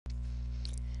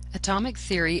Atomic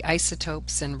theory,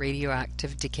 isotopes, and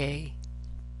radioactive decay.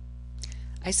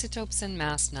 Isotopes and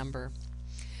mass number.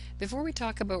 Before we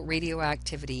talk about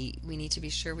radioactivity, we need to be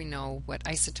sure we know what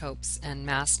isotopes and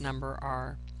mass number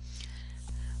are.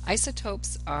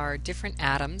 Isotopes are different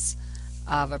atoms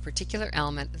of a particular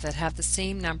element that have the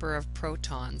same number of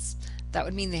protons. That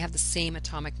would mean they have the same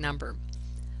atomic number,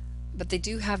 but they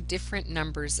do have different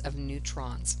numbers of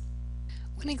neutrons.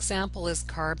 One example is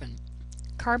carbon.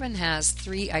 Carbon has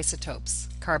three isotopes: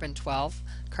 carbon-12,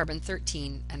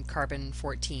 carbon-13, and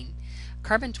carbon-14.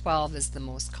 Carbon-12 is the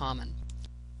most common.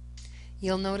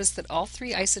 You'll notice that all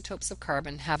three isotopes of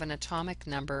carbon have an atomic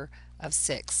number of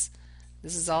 6.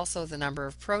 This is also the number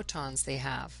of protons they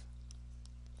have.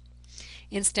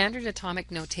 In standard atomic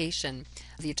notation,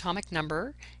 the atomic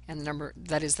number and the number,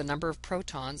 that is the number of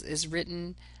protons, is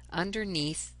written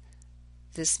underneath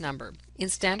this number. In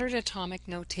standard atomic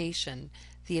notation,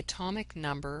 the atomic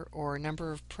number or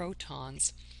number of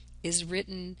protons is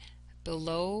written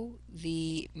below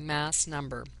the mass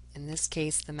number. In this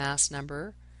case, the mass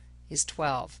number is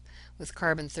 12. With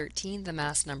carbon-13, the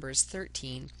mass number is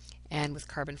 13, and with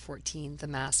carbon-14, the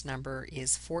mass number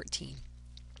is 14.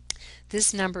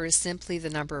 This number is simply the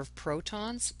number of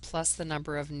protons plus the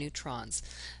number of neutrons.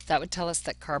 That would tell us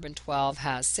that carbon-12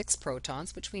 has 6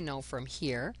 protons, which we know from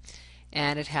here,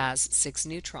 and it has 6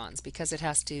 neutrons because it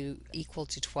has to equal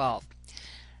to 12.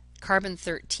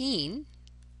 Carbon-13,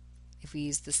 if we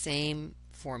use the same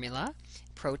formula,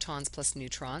 protons plus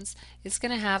neutrons, it's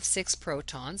going to have 6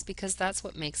 protons because that's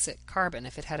what makes it carbon.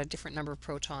 If it had a different number of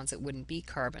protons, it wouldn't be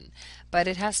carbon. But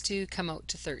it has to come out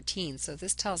to 13, so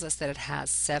this tells us that it has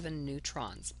 7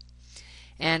 neutrons.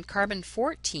 And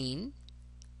carbon-14,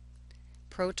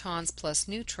 protons plus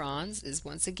neutrons, is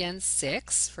once again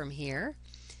 6 from here,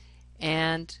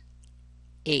 and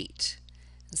 8.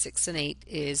 6 and 8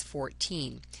 is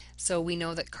 14. So we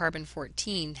know that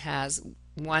carbon-14 has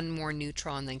 1 more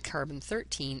neutron than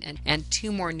carbon-13 and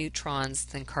 2 more neutrons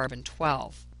than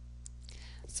carbon-12.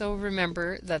 So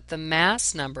remember that the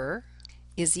mass number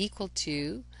is equal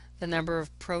to the number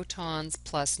of protons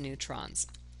plus neutrons.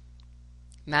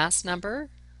 Mass number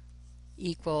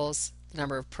equals the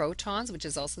number of protons, which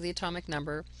is also the atomic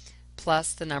number,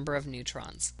 plus the number of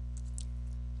neutrons.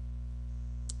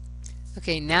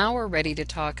 Okay, now we're ready to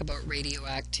talk about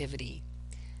radioactivity.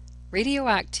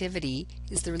 Radioactivity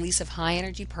is the release of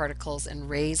high-energy particles and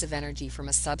rays of energy from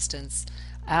a substance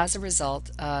as a result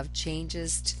of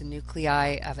changes to the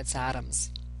nuclei of its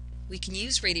atoms. We can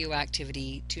use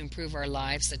radioactivity to improve our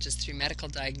lives, such as through medical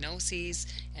diagnoses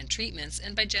and treatments,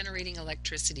 and by generating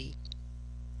electricity.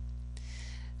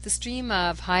 The stream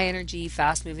of high-energy,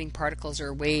 fast-moving particles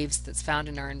or waves that's found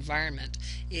in our environment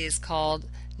is called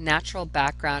natural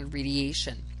background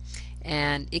radiation,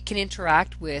 and it can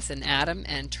interact with an atom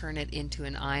and turn it into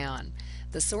an ion.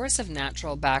 The source of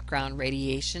natural background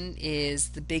radiation is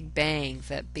the Big Bang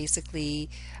that basically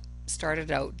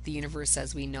started out the universe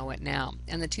as we know it now.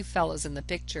 And the two fellows in the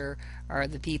picture are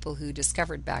the people who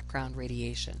discovered background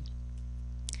radiation.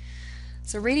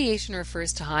 So radiation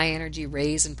refers to high energy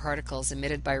rays and particles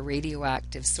emitted by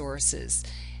radioactive sources.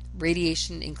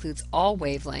 Radiation includes all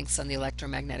wavelengths on the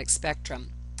electromagnetic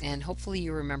spectrum, and hopefully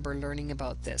you remember learning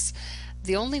about this.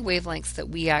 The only wavelengths that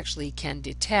we actually can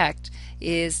detect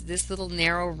is this little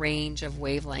narrow range of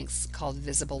wavelengths called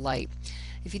visible light.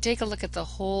 If you take a look at the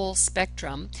whole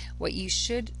spectrum, what you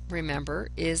should remember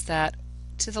is that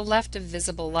to the left of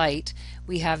visible light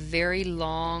we have very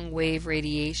long wave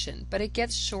radiation, but it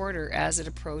gets shorter as it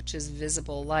approaches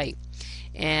visible light.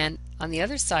 And on the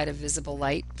other side of visible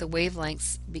light, the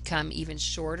wavelengths become even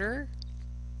shorter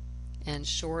and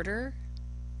shorter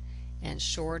and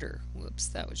shorter. Whoops,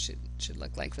 that should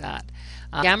look like that.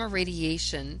 Gamma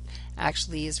radiation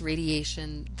actually is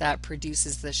radiation that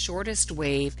produces the shortest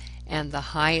wave and the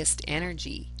highest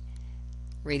energy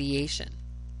radiation.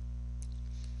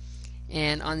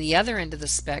 And on the other end of the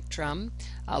spectrum,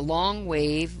 long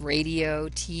wave, radio,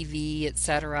 TV,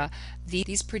 etc.,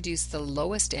 these produce the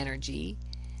lowest energy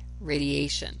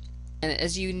radiation. And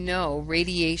as you know,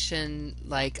 radiation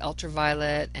like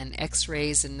ultraviolet and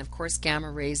X-rays and of course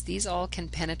gamma rays, these all can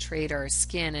penetrate our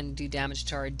skin and do damage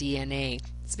to our DNA.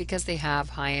 It's because they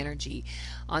have high energy.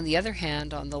 On the other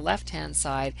hand, on the left-hand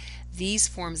side, these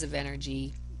forms of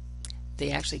energy,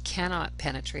 they actually cannot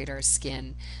penetrate our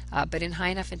skin, but in high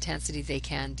enough intensity they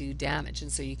can do damage,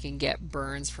 and so you can get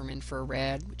burns from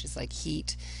infrared, which is like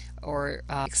heat, or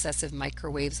excessive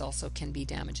microwaves also can be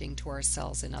damaging to our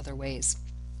cells in other ways.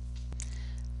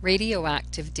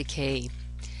 Radioactive decay.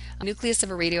 Nucleus of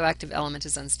a radioactive element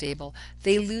is unstable.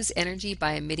 They lose energy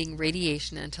by emitting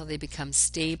radiation until they become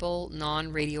stable,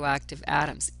 non-radioactive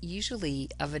atoms, usually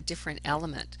of a different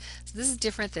element. So this is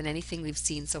different than anything we've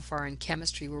seen so far in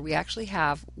chemistry, where we actually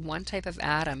have one type of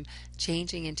atom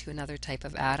changing into another type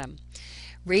of atom.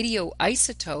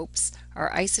 Radioisotopes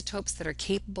are isotopes that are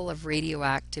capable of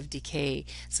radioactive decay.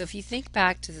 So if you think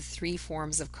back to the three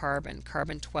forms of carbon,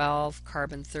 carbon-12,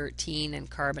 carbon-13, and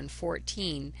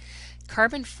carbon-14,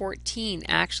 carbon-14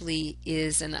 actually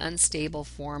is an unstable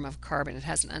form of carbon. It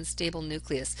has an unstable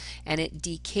nucleus and it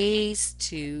decays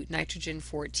to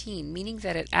nitrogen-14, meaning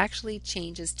that it actually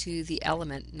changes to the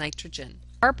element nitrogen.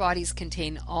 Our bodies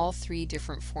contain all three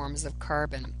different forms of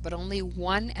carbon, but only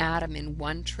one atom in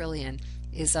 1 trillion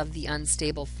is of the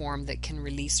unstable form that can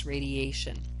release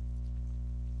radiation.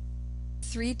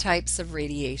 3 types of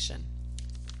radiation.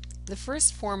 The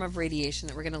first form of radiation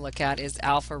that we're going to look at is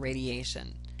alpha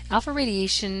radiation. Alpha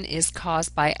radiation is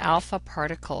caused by alpha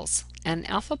particles, and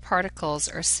alpha particles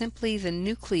are simply the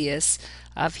nucleus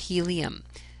of helium,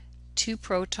 2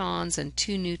 protons and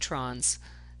 2 neutrons.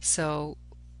 So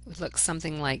it looks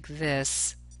something like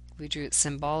this. We drew it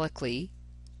symbolically.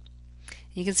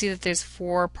 You can see that there's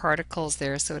 4 particles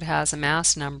there, so it has a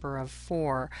mass number of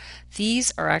 4.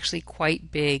 These are actually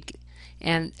quite big,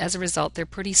 and as a result they're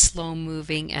pretty slow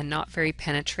moving and not very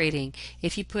penetrating.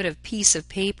 If you put a piece of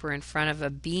paper in front of a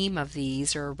beam of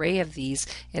these or array of these,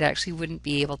 it actually wouldn't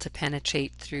be able to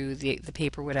penetrate through. The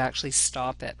paper would actually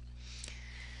stop it.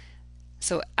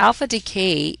 So alpha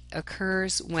decay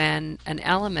occurs when an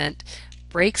element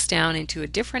breaks down into a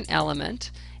different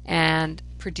element and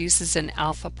produces an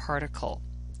alpha particle.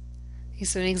 Okay,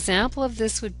 so an example of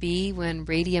this would be when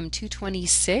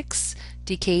radium-226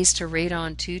 decays to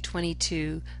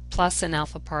radon-222 plus an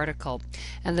alpha particle.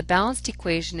 And the balanced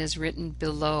equation is written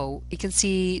below. You can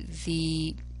see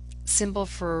the symbol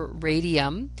for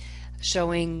radium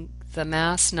showing the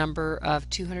mass number of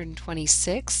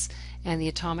 226 and the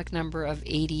atomic number of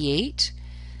 88.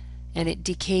 And it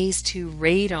decays to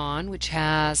radon, which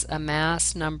has a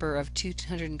mass number of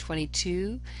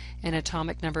 222 and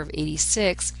atomic number of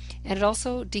 86, and it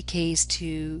also decays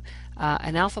to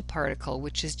an alpha particle,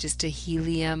 which is just a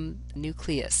helium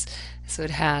nucleus. So it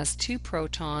has 2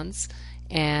 protons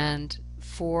and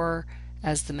 4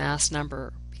 as the mass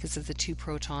number because of the 2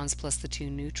 protons plus the 2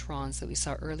 neutrons that we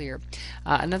saw earlier.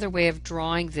 Another way of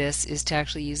drawing this is to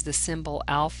actually use the symbol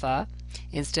alpha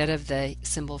instead of the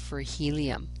symbol for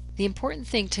helium. The important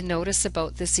thing to notice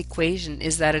about this equation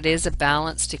is that it is a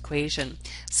balanced equation.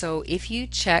 So if you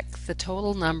check the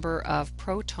total number of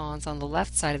protons on the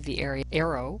left side of the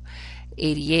arrow,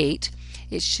 88,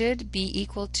 it should be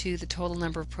equal to the total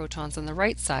number of protons on the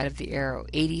right side of the arrow,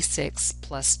 86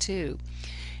 plus 2.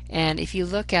 And if you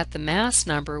look at the mass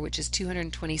number, which is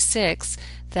 226,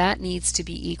 that needs to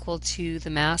be equal to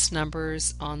the mass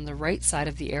numbers on the right side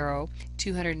of the arrow,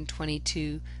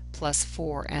 222 plus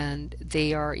 4, and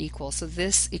they are equal. So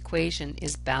this equation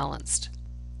is balanced.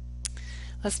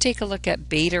 Let's take a look at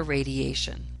beta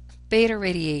radiation. Beta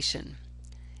radiation.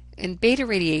 In beta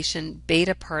radiation,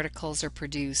 beta particles are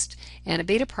produced, and a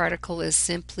beta particle is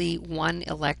simply 1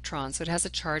 electron, so it has a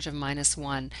charge of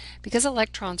 -1. Because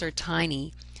electrons are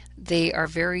tiny, they are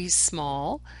very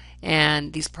small,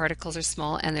 and these particles are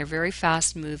small and they're very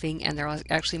fast moving, and they're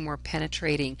actually more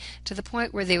penetrating, to the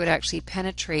point where they would actually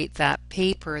penetrate that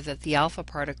paper that the alpha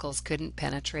particles couldn't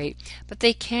penetrate. But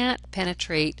they can't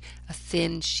penetrate a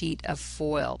thin sheet of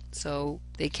foil, so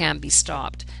they can be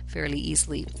stopped fairly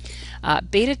easily.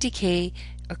 Beta decay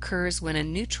occurs when a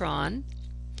neutron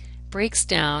breaks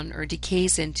down or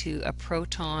decays into a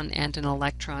proton and an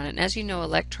electron. And as you know,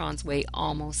 electrons weigh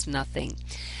almost nothing.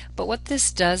 But what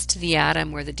this does to the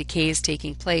atom where the decay is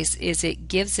taking place is it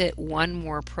gives it 1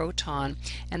 more proton,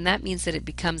 and that means that it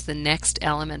becomes the next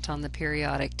element on the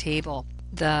periodic table.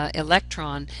 The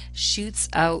electron shoots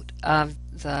out of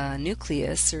the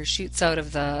nucleus, or shoots out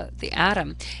of the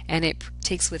atom, and it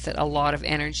takes with it a lot of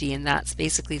energy, and that's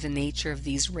basically the nature of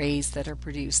these rays that are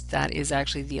produced. That is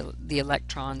actually the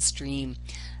electron stream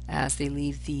as they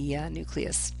leave the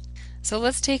nucleus. So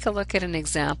let's take a look at an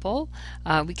example.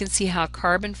 We can see how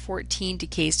carbon-14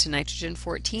 decays to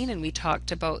nitrogen-14, and we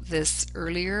talked about this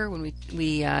earlier when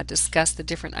we discussed the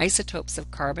different isotopes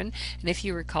of carbon. And if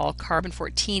you recall,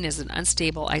 carbon-14 is an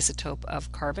unstable isotope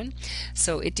of carbon,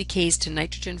 so it decays to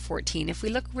nitrogen-14. If we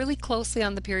look really closely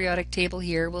on the periodic table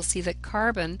here, we'll see that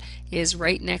carbon is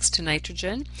right next to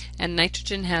nitrogen, and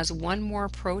nitrogen has 1 more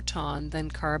proton than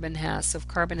carbon has. So if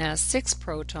carbon has 6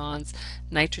 protons,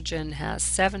 nitrogen has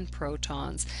 7 protons.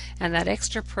 protons, and that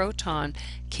extra proton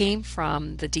came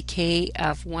from the decay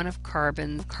of one of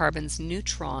carbon's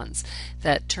neutrons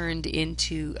that turned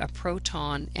into a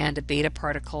proton and a beta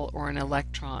particle or an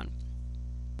electron.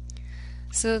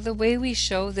 So the way we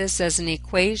show this as an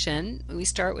equation, we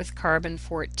start with carbon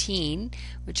 14,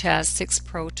 which has 6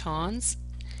 protons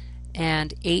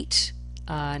and 8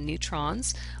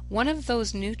 neutrons. One of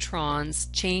those neutrons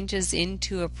changes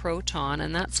into a proton,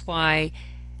 and that's why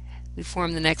we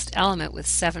form the next element with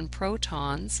 7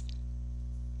 protons.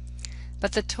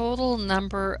 But the total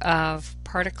number of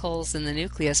particles in the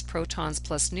nucleus, protons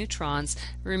plus neutrons,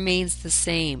 remains the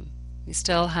same. We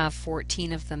still have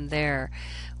 14 of them there.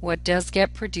 What does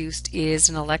get produced is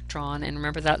an electron, and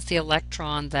remember that's the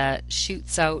electron that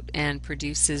shoots out and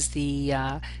produces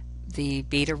the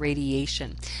beta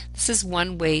radiation. This is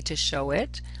one way to show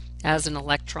it, as an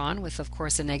electron with, of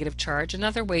course, a negative charge.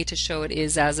 Another way to show it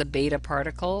is as a beta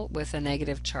particle with a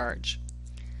negative charge.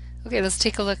 Okay, let's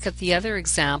take a look at the other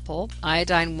example.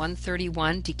 Iodine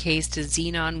 131 decays to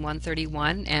xenon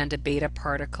 131 and a beta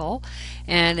particle.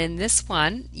 And in this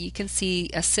one, you can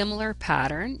see a similar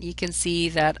pattern. You can see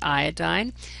that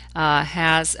iodine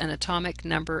has an atomic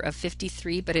number of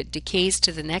 53, but it decays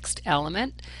to the next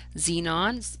element,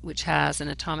 xenon, which has an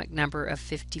atomic number of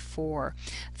 54.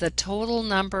 The total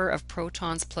number of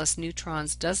protons plus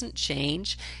neutrons doesn't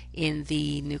change in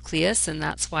the nucleus, and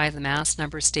that's why the mass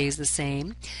number stays the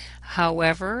same.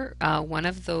 However, one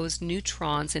of those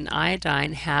neutrons in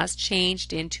iodine has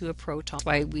changed into a proton. That's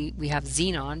why we have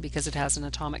xenon, because it has an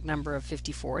atomic number of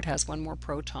 54. It has one more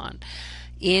proton.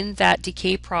 In that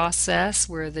decay process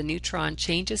where the neutron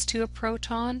changes to a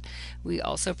proton, we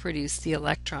also produce the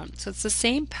electron. So it's the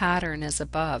same pattern as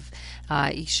above.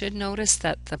 You should notice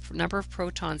that the number of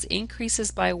protons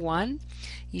increases by 1.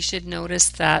 You should notice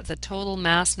that the total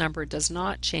mass number does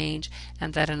not change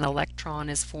and that an electron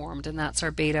is formed, and that's our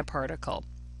beta particle.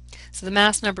 So the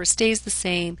mass number stays the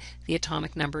same, the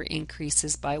atomic number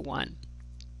increases by 1.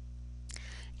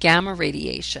 Gamma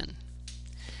radiation.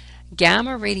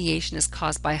 Gamma radiation is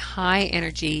caused by high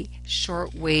energy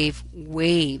shortwave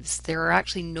waves. There are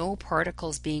actually no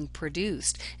particles being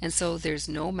produced, and so there's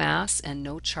no mass and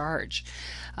no charge.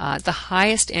 The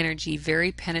highest energy,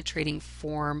 very penetrating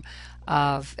form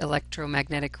of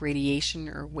electromagnetic radiation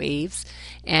or waves,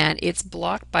 and it's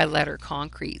blocked by lead or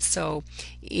concrete. So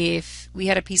if we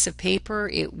had a piece of paper,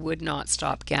 it would not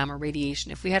stop gamma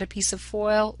radiation. If we had a piece of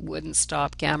foil, it wouldn't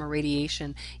stop gamma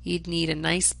radiation. You'd need a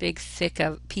nice big thick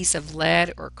piece of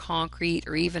lead or concrete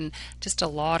or even just a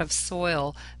lot of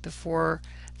soil before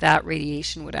that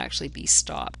radiation would actually be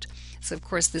stopped. So of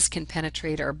course this can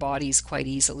penetrate our bodies quite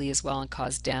easily as well and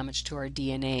cause damage to our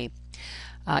DNA.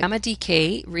 Gamma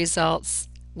decay results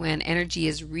when energy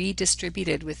is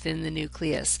redistributed within the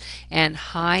nucleus and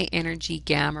high energy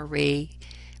gamma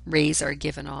rays are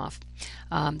given off.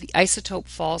 The isotope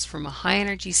falls from a high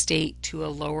energy state to a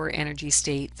lower energy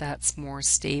state that's more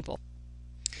stable.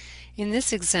 In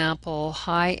this example,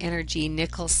 high energy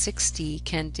nickel 60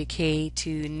 can decay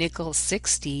to nickel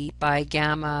 60 by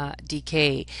gamma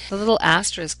decay. The little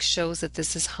asterisk shows that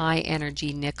this is high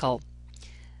energy nickel.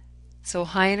 So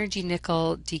high energy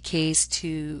nickel decays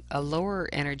to a lower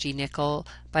energy nickel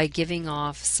by giving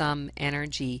off some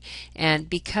energy. And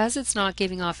because it's not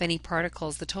giving off any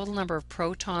particles, the total number of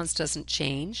protons doesn't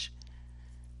change.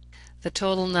 The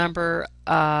total number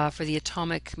for the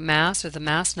atomic mass, or the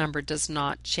mass number, does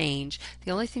not change.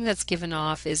 The only thing that's given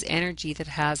off is energy that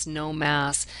has no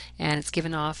mass, and it's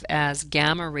given off as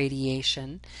gamma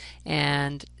radiation.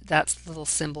 And that's the little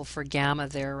symbol for gamma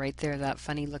there, right there, that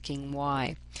funny looking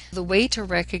Y. The way to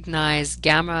recognize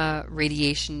gamma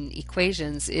radiation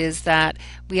equations is that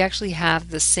we actually have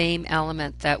the same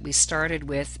element that we started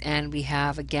with, and we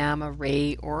have a gamma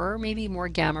ray or maybe more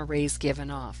gamma rays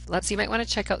given off. You might want to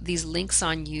check out these links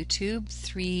on YouTube,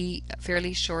 3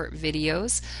 fairly short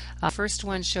videos. First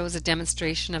one shows a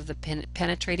demonstration of the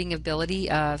penetrating ability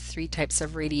of 3 types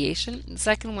of radiation. The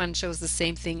second one shows the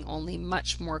same thing, only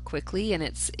much more quickly, and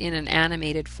it's in an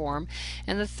animated form.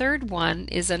 And the third one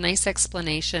is a nice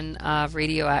explanation of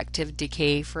radioactive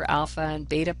decay for alpha and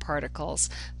beta particles,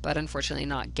 but unfortunately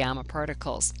not gamma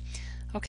particles.